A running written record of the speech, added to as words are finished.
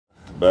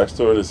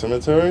Backstory to the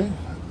cemetery?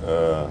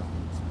 I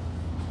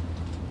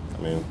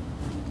mean,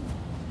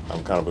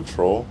 I'm kind of a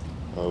troll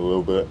a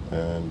little bit,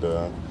 and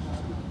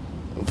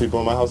people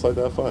in my house like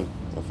to have fun.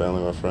 My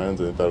family, my friends,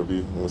 and thought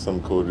it was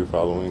something cool to do for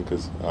Halloween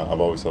because I've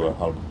always thought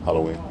of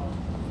Halloween.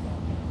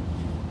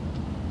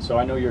 So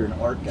I know you're an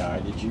art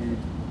guy. Did you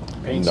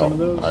paint some of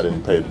those? No, I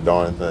didn't paint a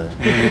darn thing.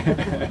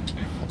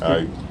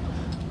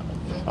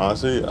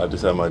 Honestly, I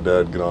just had my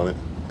dad get on it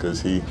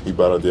because he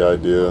brought up the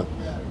idea.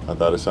 I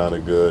thought it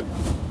sounded good.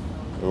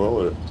 We went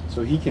with it.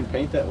 So he can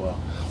paint that well?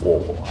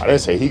 Whoa, I didn't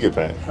say he could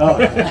paint. Oh.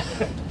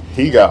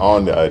 He got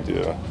on the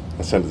idea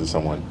and sent it to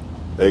someone.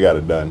 They got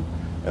it done,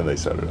 and they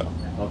set it up.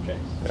 Okay.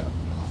 Yeah.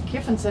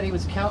 Kiffin said he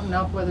was counting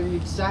up whether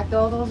you'd sacked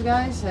all those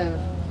guys.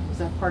 Was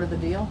that part of the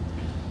deal?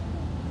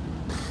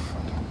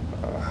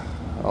 I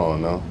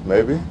don't know.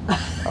 Maybe. I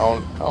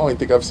don't even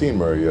think I've seen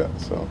Murray yet.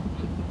 So.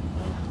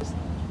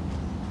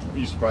 Are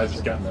you surprised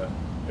it's gotten the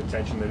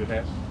attention that it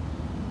has?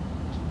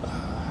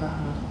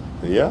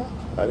 Yeah.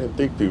 I didn't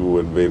think people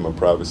would invade my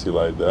privacy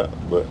like that,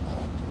 but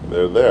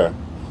they're there.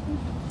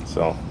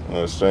 So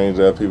it's strange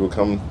to have people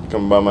come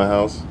by my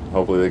house.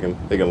 Hopefully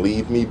they can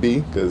leave me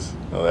be, because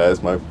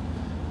that's my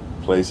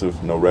place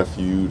of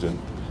refuge and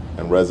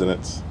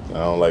residence. I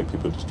don't like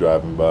people just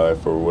driving by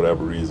for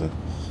whatever reason.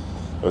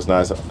 It was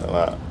nice.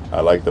 I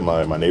like that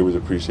my neighbors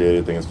appreciate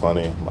it. Think it's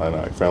funny.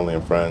 My family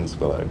and friends,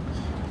 but like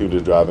people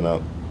just driving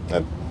out.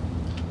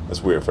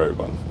 That's weird for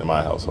everyone in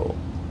my household.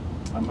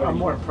 I'm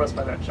more impressed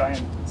by that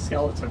giant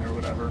skeleton or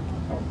whatever.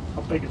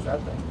 How big is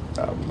that thing?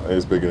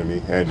 It's bigger than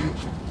me and you.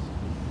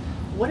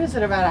 What is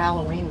it about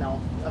Halloween,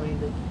 though? I mean,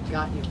 that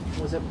got you?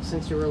 Was it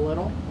since you were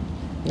little?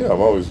 Yeah,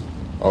 I've always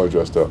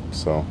dressed up.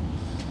 So,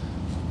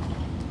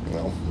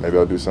 maybe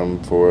I'll do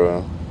something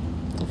for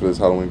this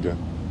Halloween again.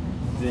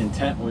 The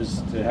intent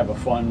was to have a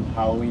fun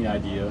Halloween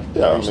idea.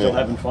 Yeah, Are you still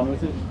having fun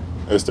with it?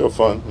 It's still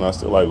fun, and I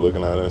still like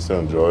looking at it. I still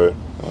enjoy it.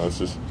 It's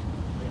just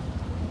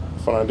a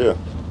fun idea.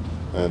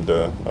 And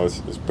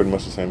it's pretty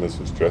much the same as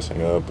just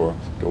dressing up or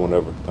doing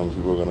whatever. Some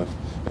people are going to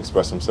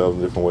express themselves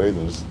in different ways,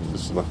 and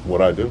this is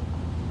what I do.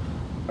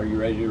 Are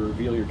you ready to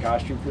reveal your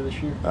costume for this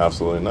year?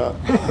 Absolutely not.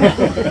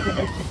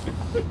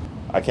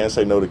 I can't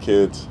say no to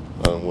kids.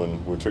 When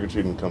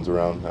trick-or-treating comes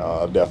around,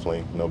 I'll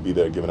definitely be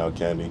there giving out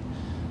candy.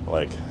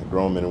 Like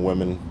grown men and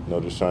women,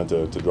 just trying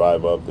to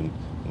drive up and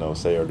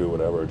say or do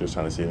whatever, just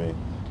trying to see me.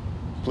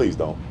 Please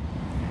don't.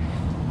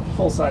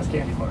 Full-size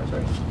candy bars,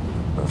 right?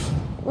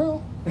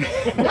 Well,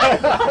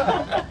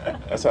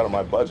 that's out of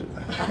my budget.